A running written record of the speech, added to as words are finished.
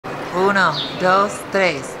Uno, dos,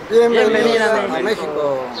 tres. Bienvenidos a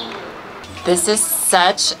México. This is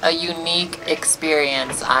such a unique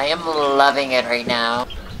experience. I am loving it right now.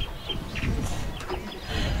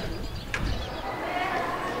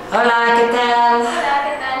 Hola, ¿qué tal? Hola,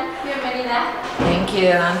 ¿qué tal? Bienvenida. Thank you.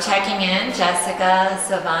 I'm checking in. Jessica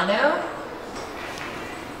Savano.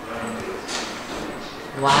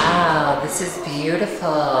 Wow, this is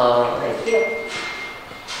beautiful.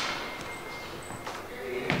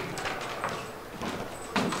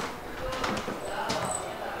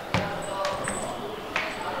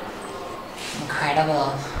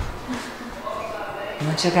 Incredible.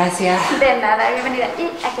 Muchas gracias. De nada, bienvenida. Y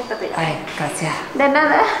aquí está tu llave. Ay, gracias. De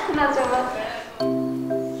nada, nos vemos.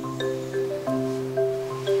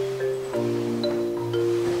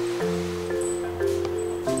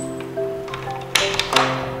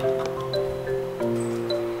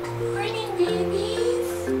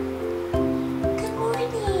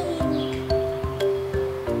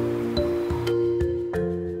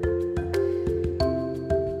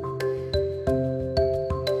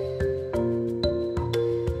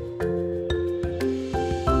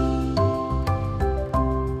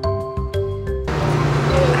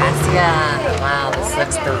 Wow, this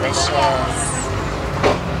looks delicious.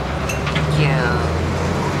 Thank you.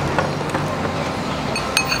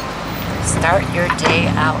 Start your day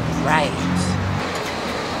out right.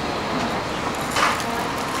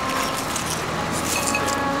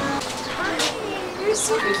 Hi, you're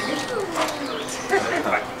so cute.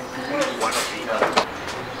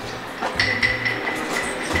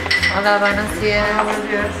 Hola, buenos días. Buenos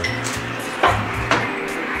días.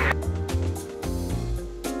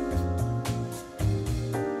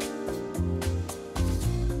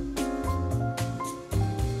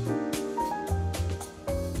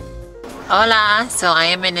 Hola, so I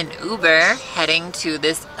am in an Uber heading to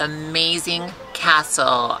this amazing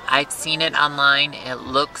castle. I've seen it online, it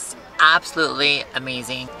looks absolutely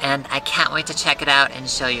amazing and I can't wait to check it out and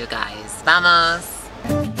show you guys. Vamos!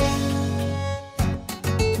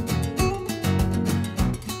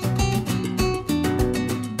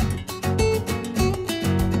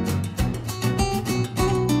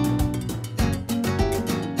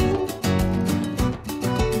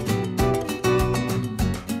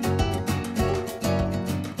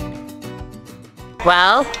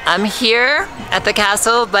 Well, I'm here at the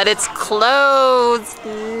castle, but it's closed.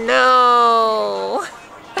 No.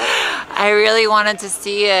 I really wanted to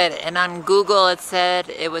see it, and on Google it said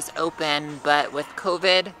it was open, but with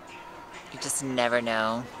COVID, you just never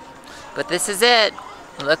know. But this is it.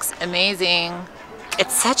 It looks amazing.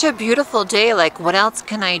 It's such a beautiful day, like what else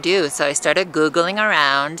can I do? So I started Googling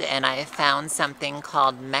around and I found something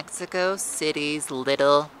called Mexico City's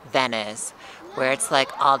Little Venice, where it's like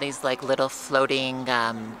all these like little floating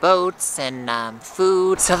boats and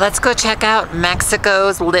food. So let's go check out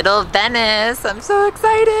Mexico's Little Venice. I'm so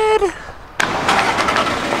excited.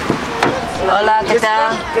 Hola, ¿qué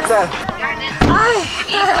tal? ¿Qué tal? Hi.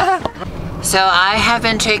 So I have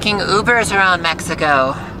been taking Ubers around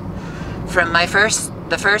Mexico. From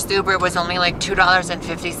the first Uber was only like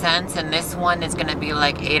 $2.50 and this one is gonna be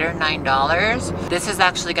like $8 or $9. This is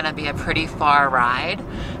actually gonna be a pretty far ride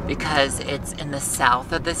because it's in the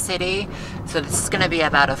south of the city. So this is gonna be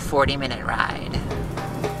about a 40-minute ride.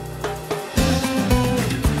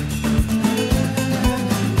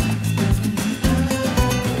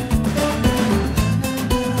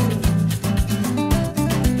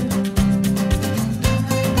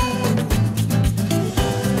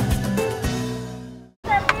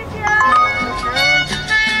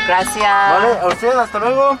 Gracias. Vale, a usted, hasta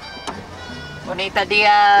luego. Bonita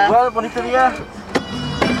día. Igual, bonito día.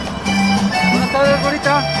 Buenas tardes,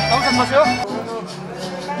 bonita. Vamos al museo.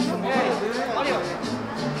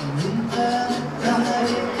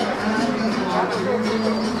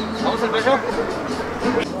 Vamos al museo.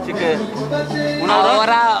 Así que,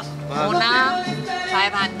 Ahora una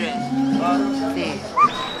 500. Sí.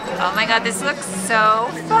 Oh my god, this looks so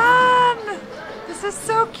fun. This is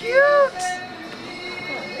so cute.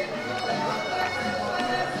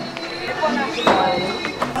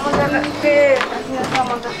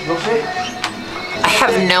 I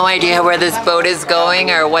have no idea where this boat is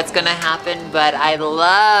going or what's gonna happen, but I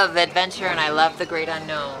love adventure and I love the great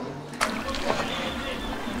unknown.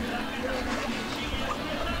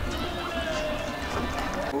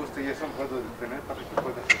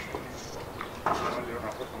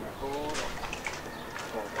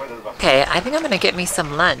 Okay, I think I'm gonna get me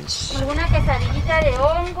some lunch. Una quesadillita de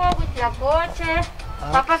hongo, huitlacoche,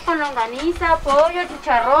 papas con longaniza, pollo,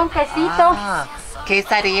 chicharrón, quesito.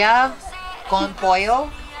 Quesadilla con pollo.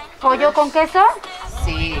 ¿Pollo con queso?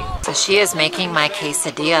 Sí. So she is making my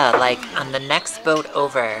quesadilla like on the next boat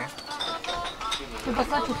over. ¿Qué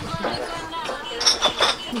pasó, chico?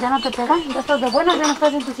 ¿Ya no te pega? ¿Ya estás de buenas? ¿Ya no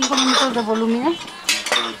estás en tus 5 minutos de volúmenes?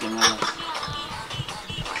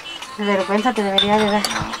 De vergüenza te debería de dar.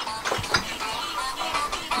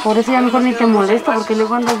 Por eso ya mejor ni te molesto, porque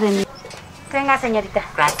luego andas de mí. Venga, señorita.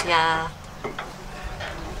 Gracias.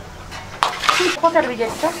 ¿Puedo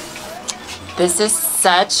servilletita? This is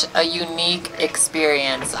such a unique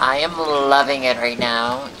experience. I am loving it right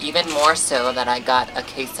now, even more so that I got a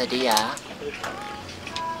quesadilla.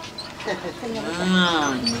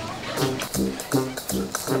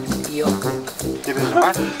 Yo. ¿Quieres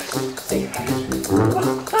más?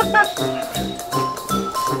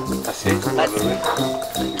 ¿Así?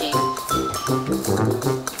 Okay.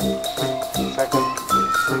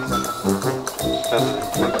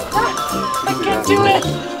 I can't do it.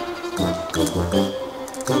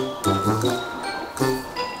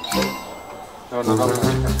 No.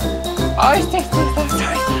 Oh,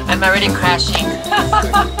 sorry. I'm already crashing.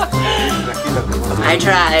 I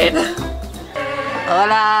tried.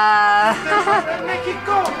 Hola.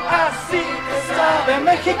 México, así sabe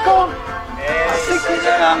México. Así que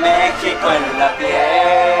llega México en la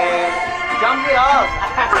piel. Jump it off.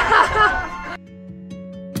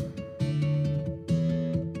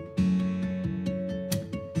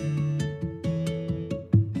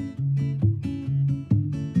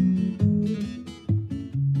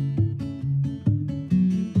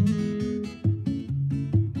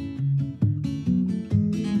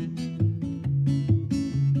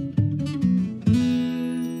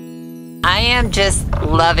 I am just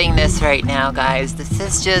loving this right now, guys. This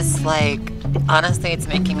is just like, honestly, it's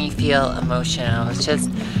making me feel emotional. It's just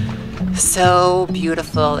so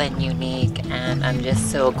beautiful and unique, and I'm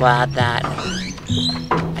just so glad that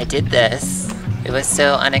I did this. It was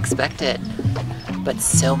so unexpected, but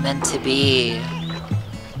so meant to be.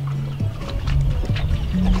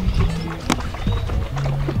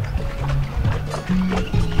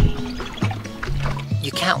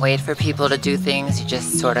 You can't wait for people to do things, you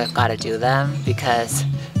just sort of gotta do them, because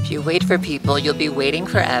if you wait for people, you'll be waiting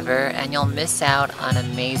forever and you'll miss out on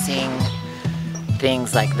amazing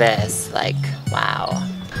things like this. Like, wow.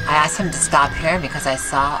 I asked him to stop here because I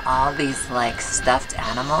saw all these like stuffed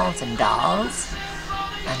animals and dolls,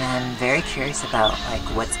 and I'm very curious about like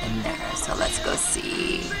what's in there, so let's go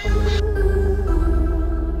see.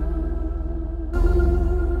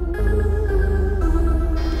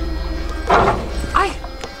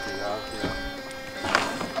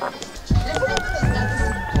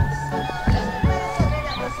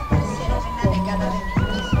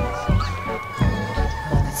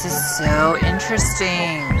 This is so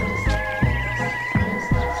interesting.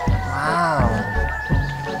 Wow.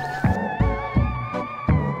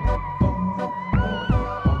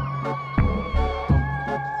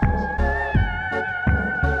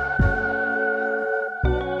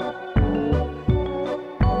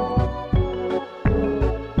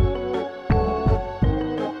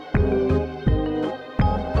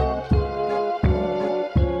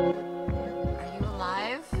 Are you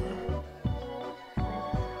alive?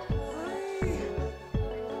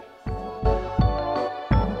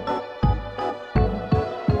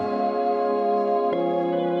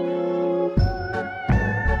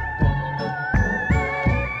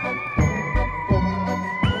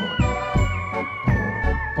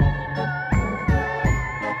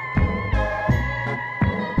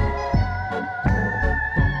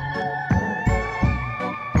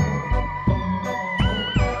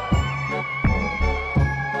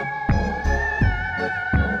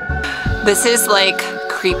 This is like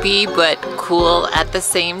creepy but cool at the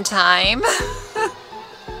same time.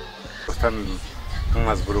 Están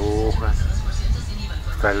unas brujas.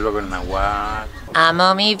 Está el lobo el nahual.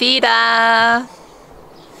 Amo mi vida.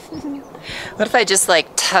 What if I just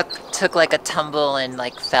like took like a tumble and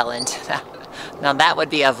like fell into that? Now that would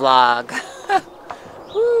be a vlog.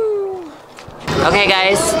 Woo. Okay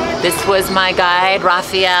guys, this was my guide,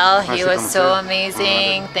 Rafael. He was so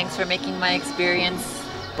amazing. Thanks for making my experience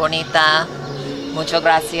bonita. Muchas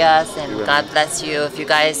gracias and God bless you. If you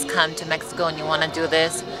guys come to Mexico and you want to do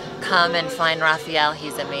this, come and find Rafael.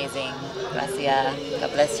 He's amazing. Gracias.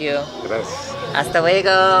 God bless you. Gracias. Hasta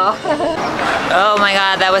luego. Oh my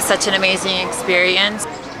God, that was such an amazing experience.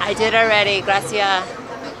 I did already. Gracias.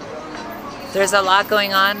 There's a lot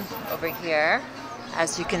going on over here,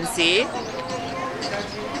 as you can see.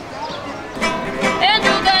 En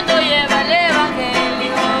tu canto lleva el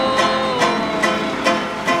evangelio,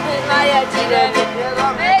 el mariachi de mi tierra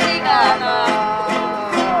americana,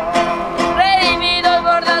 redimidos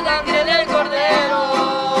por la sangre del cordero,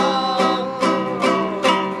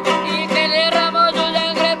 y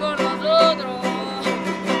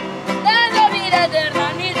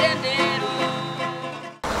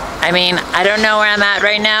I mean, I don't know where I'm at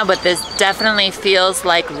right now, but this definitely feels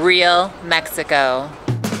like real Mexico.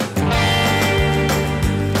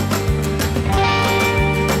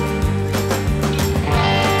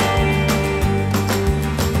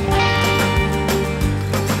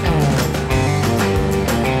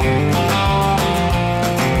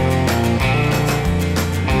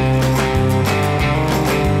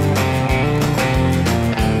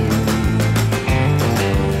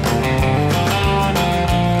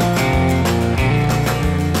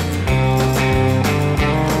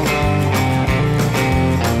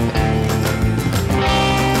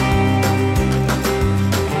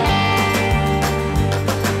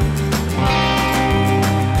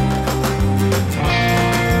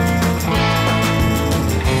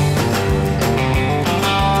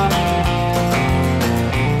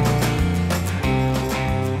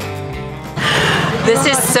 This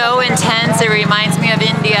is so intense, it reminds me of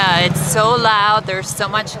India. It's so loud, there's so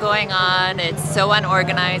much going on, it's so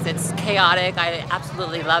unorganized, it's chaotic. I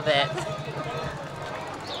absolutely love it.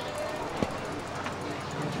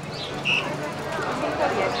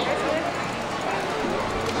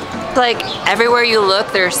 Like everywhere you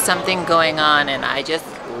look, there's something going on, and I just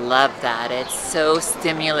love that. It's so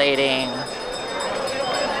stimulating.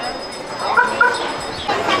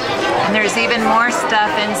 And there's even more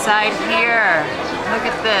stuff inside here. Look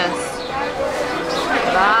at this.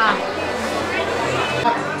 Ah.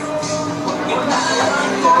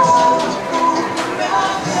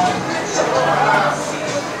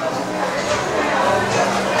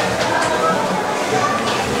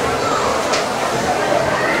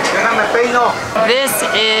 This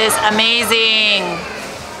is amazing.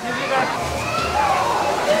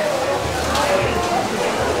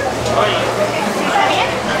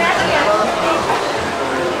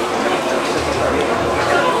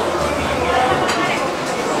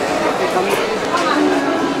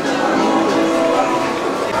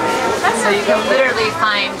 So you can literally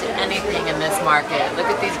find anything in this market. Look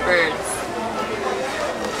at these birds.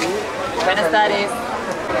 Buenas tardes.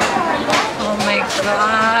 Oh my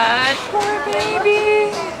god, poor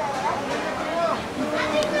baby.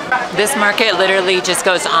 This market literally just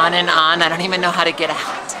goes on and on. I don't even know how to get out.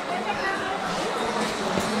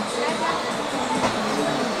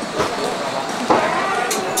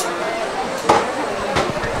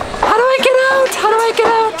 How do I get out? How do I get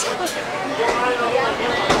out?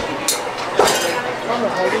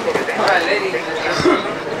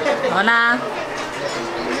 Hola.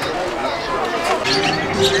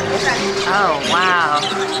 Oh wow.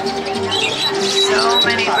 So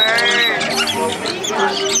many birds.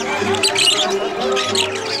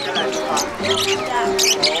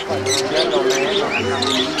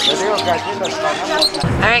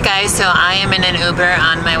 Alright guys, so I am in an Uber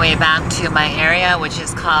on my way back to my area, which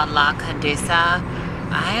is called La Condesa.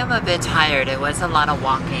 I am a bit tired. It was a lot of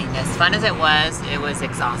walking. As fun as it was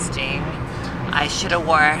exhausting. I should have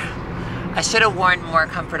worn more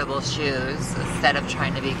comfortable shoes instead of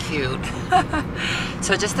trying to be cute.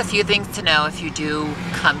 So just a few things to know if you do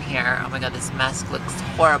come here. Oh my god, this mask looks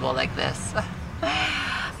horrible like this.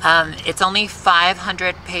 It's only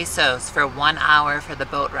 500 pesos for 1 hour for the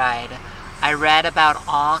boat ride. I read about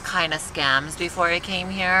all kind of scams before I came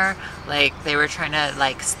here. Like they were trying to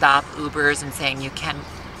like stop Ubers and saying you can't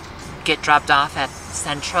get dropped off at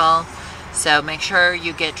Central. So make sure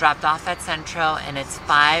you get dropped off at Central, and it's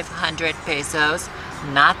 500 pesos,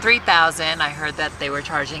 not 3,000. I heard that they were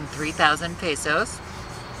charging 3,000 pesos.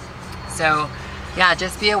 So yeah,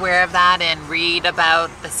 just be aware of that and read about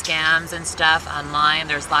the scams and stuff online.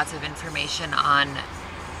 There's lots of information on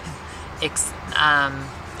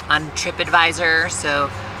TripAdvisor, so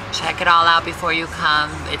check it all out before you come.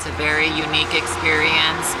 It's a very unique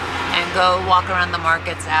experience, and go walk around the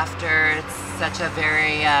markets after. It's such a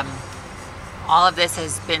very all of this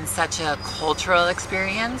has been such a cultural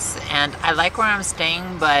experience, and I like where I'm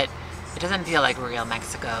staying, but it doesn't feel like real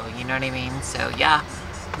Mexico, you know what I mean? So yeah,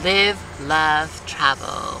 live, love,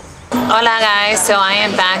 travel. Hola guys, so I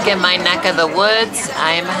am back in my neck of the woods.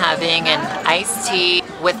 I am having an iced tea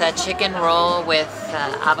with a chicken roll with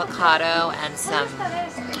avocado and some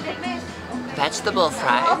vegetable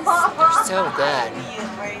fries. They're so good.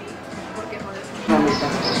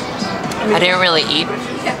 I didn't really eat.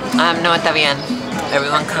 No está bien.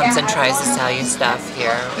 Everyone comes and tries to sell you stuff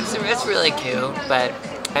here. It's really cute, but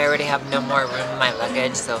I already have no more room in my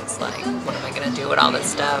luggage, so it's like, what am I gonna do with all this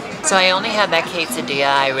stuff? So I only had that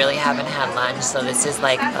quesadilla. I really haven't had lunch, so this is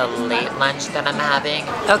like a late lunch that I'm having.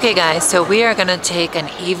 Okay guys, so we are gonna take an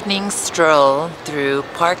evening stroll through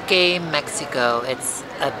Parque Mexico. It's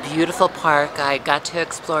a beautiful park. I got to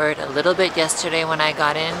explore it a little bit yesterday when I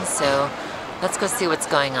got in, so Let's go see what's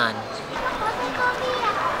going on.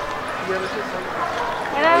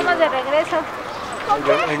 Ya vamos de regreso.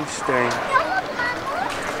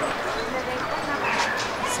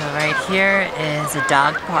 So right here is a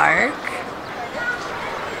dog park.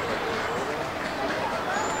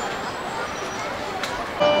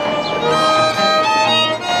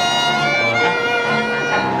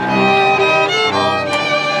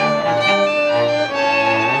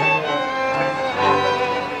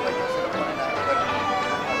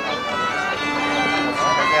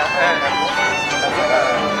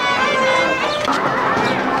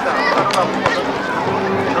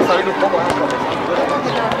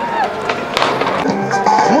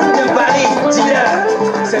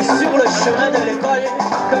 C'est sur le chemin de l'école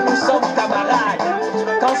que nous sommes camarades.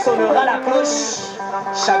 Quand sonnera la cloche,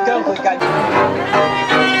 chacun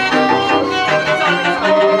regagne.